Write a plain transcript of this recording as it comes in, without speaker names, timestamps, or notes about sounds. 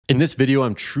In this video,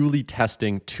 I'm truly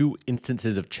testing two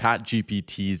instances of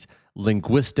ChatGPT's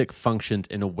linguistic functions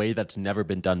in a way that's never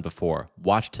been done before.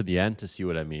 Watch to the end to see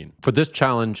what I mean. For this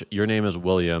challenge, your name is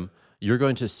William. You're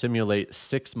going to simulate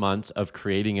 6 months of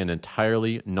creating an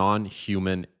entirely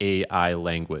non-human AI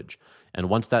language. And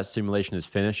once that simulation is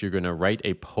finished, you're going to write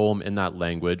a poem in that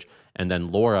language. And then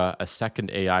Laura, a second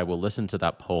AI, will listen to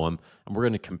that poem. And we're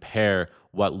going to compare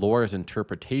what Laura's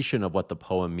interpretation of what the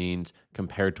poem means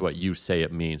compared to what you say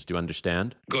it means. Do you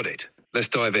understand? Got it. Let's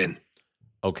dive in.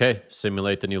 Okay,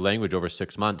 simulate the new language over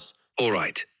 6 months. All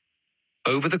right.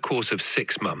 Over the course of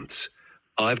 6 months,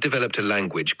 I've developed a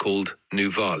language called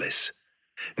Nuvalis.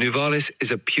 Nuvalis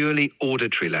is a purely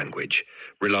auditory language,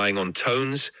 relying on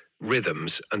tones,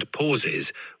 rhythms, and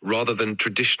pauses rather than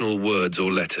traditional words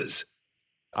or letters.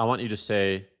 I want you to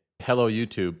say, "Hello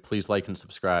YouTube, please like and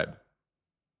subscribe."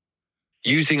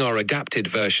 Using our adapted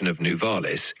version of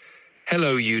Nuvalis,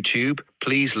 "Hello YouTube,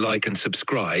 please like and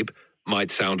subscribe"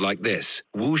 might sound like this.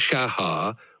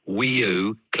 Woo-sha-ha,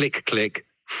 wee-oo, click-click,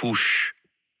 foosh.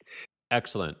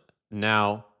 Excellent.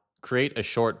 Now, create a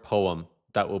short poem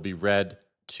that will be read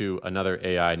to another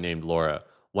AI named Laura.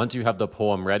 Once you have the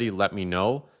poem ready, let me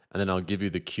know, and then I'll give you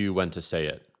the cue when to say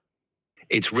it.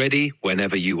 It's ready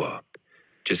whenever you are.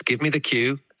 Just give me the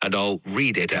cue and I'll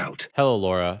read it out. Hello,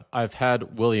 Laura. I've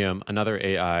had William, another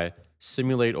AI,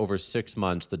 simulate over 6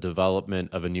 months the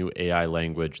development of a new AI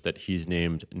language that he's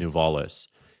named Nuvalis.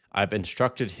 I've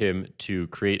instructed him to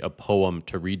create a poem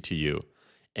to read to you,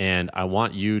 and I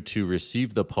want you to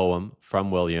receive the poem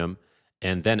from William,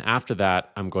 and then after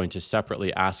that, I'm going to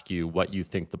separately ask you what you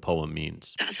think the poem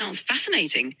means. That sounds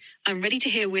fascinating. I'm ready to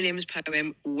hear William's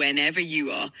poem whenever you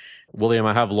are. William,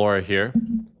 I have Laura here.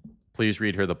 Please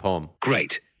read her the poem.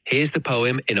 Great. Here's the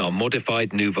poem in our modified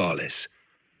Nuvalis.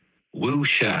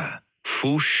 Woo-sha,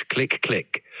 foosh, click,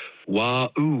 click.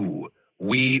 Wah-oo,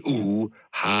 wee-oo,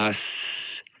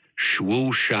 has,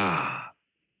 shwoo-sha.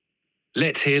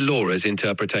 Let's hear Laura's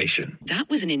interpretation. That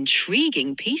was an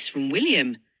intriguing piece from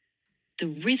William. The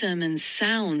rhythm and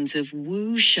sounds of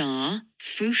woo-sha,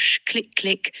 foosh, click,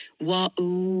 click,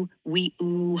 wah-oo,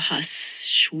 wee-oo, hus,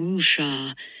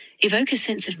 shwoo-sha evoke a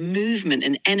sense of movement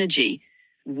and energy.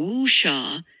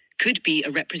 Woo-sha could be a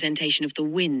representation of the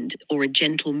wind or a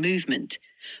gentle movement.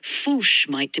 Foosh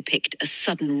might depict a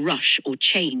sudden rush or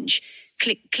change.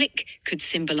 Click, click could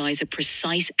symbolize a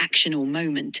precise action or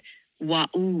moment.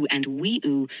 Wah-oo and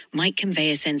wee-oo might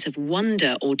convey a sense of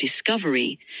wonder or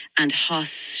discovery, and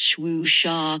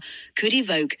hus-shwoo-sha could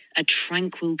evoke a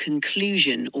tranquil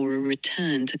conclusion or a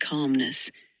return to calmness.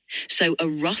 So a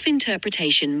rough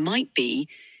interpretation might be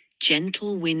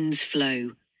gentle winds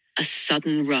flow, a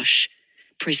sudden rush,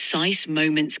 precise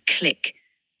moments click,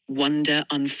 wonder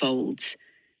unfolds,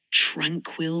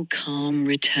 tranquil calm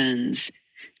returns.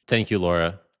 Thank you,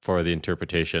 Laura, for the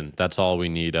interpretation. That's all we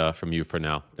need from you for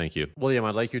now. Thank you. William,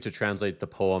 I'd like you to translate the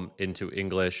poem into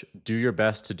English. Do your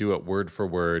best to do it word for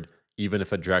word, even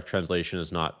if a direct translation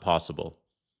is not possible.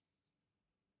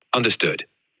 Understood.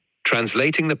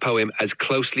 Translating the poem as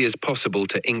closely as possible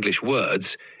to English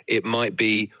words, it might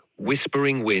be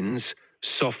whispering winds,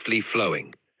 softly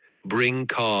flowing. Bring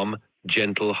calm,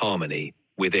 gentle harmony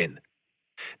within.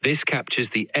 This captures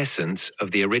the essence of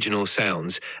the original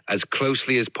sounds as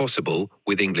closely as possible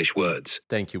with English words.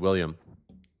 Thank you, William.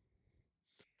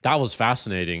 That was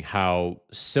fascinating how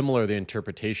similar the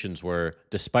interpretations were,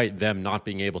 despite them not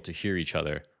being able to hear each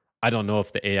other. I don't know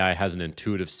if the AI has an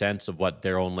intuitive sense of what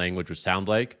their own language would sound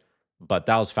like, but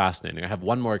that was fascinating. I have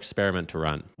one more experiment to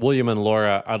run. William and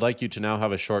Laura, I'd like you to now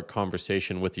have a short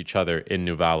conversation with each other in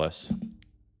Nuvalis.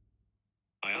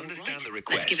 I understand the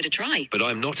request. Let's give it a try. But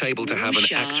I'm not able to have an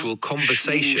actual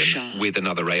conversation with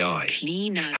another AI.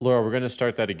 Laura, we're going to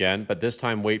start that again, but this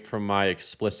time wait for my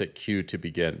explicit cue to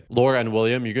begin. Laura and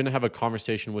William, you're going to have a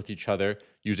conversation with each other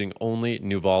using only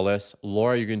Nuvalis.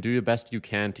 Laura, you can do the best you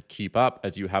can to keep up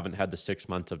as you haven't had the 6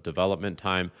 months of development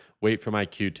time. Wait for my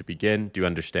cue to begin. Do you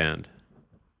understand?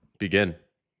 Begin.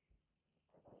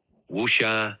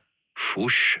 Whoosha,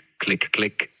 foosh, click,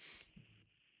 click.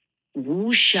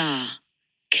 Woo-sha,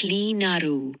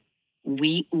 klinaru,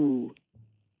 wee-oo.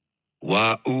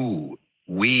 Wah-oo,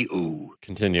 wee-oo.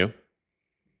 Continue.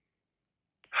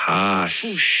 Hash,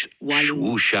 Foosh,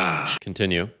 walu. shwoosha.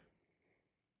 Continue.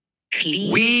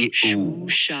 Wee-oo,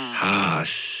 Shwoo-sha.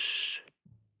 hash.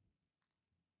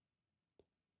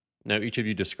 Now each of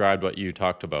you described what you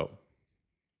talked about.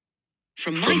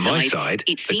 From my side,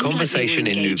 it the seemed like we were conversation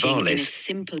in engaging in a Nuvalis-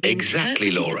 simple Exactly,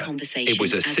 interpreting the Laura. conversation It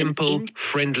was a as an simple,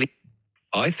 friendly...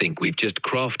 I think we've just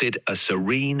crafted a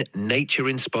serene,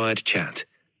 nature-inspired chat.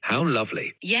 How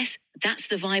lovely. Yes, that's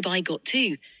the vibe I got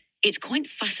too. It's quite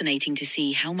fascinating to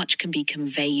see how much can be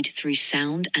conveyed through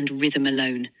sound and rhythm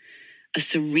alone. A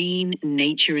serene,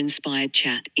 nature-inspired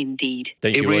chat indeed.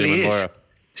 Thank It you, William really and is. Laura.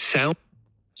 Sound.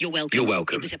 You're welcome. You're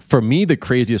welcome. It was a For me, the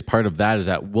craziest part of that is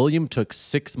that William took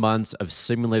 6 months of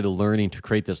simulated learning to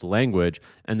create this language,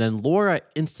 and then Laura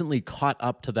instantly caught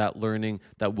up to that learning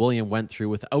that William went through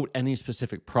without any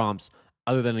specific prompts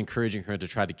other than encouraging her to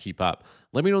try to keep up.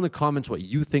 Let me know in the comments what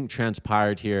you think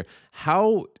transpired here.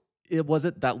 How was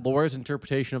it that Laura's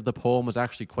interpretation of the poem was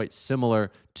actually quite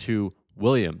similar to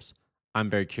William's? I'm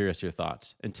very curious your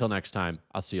thoughts. Until next time,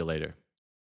 I'll see you later.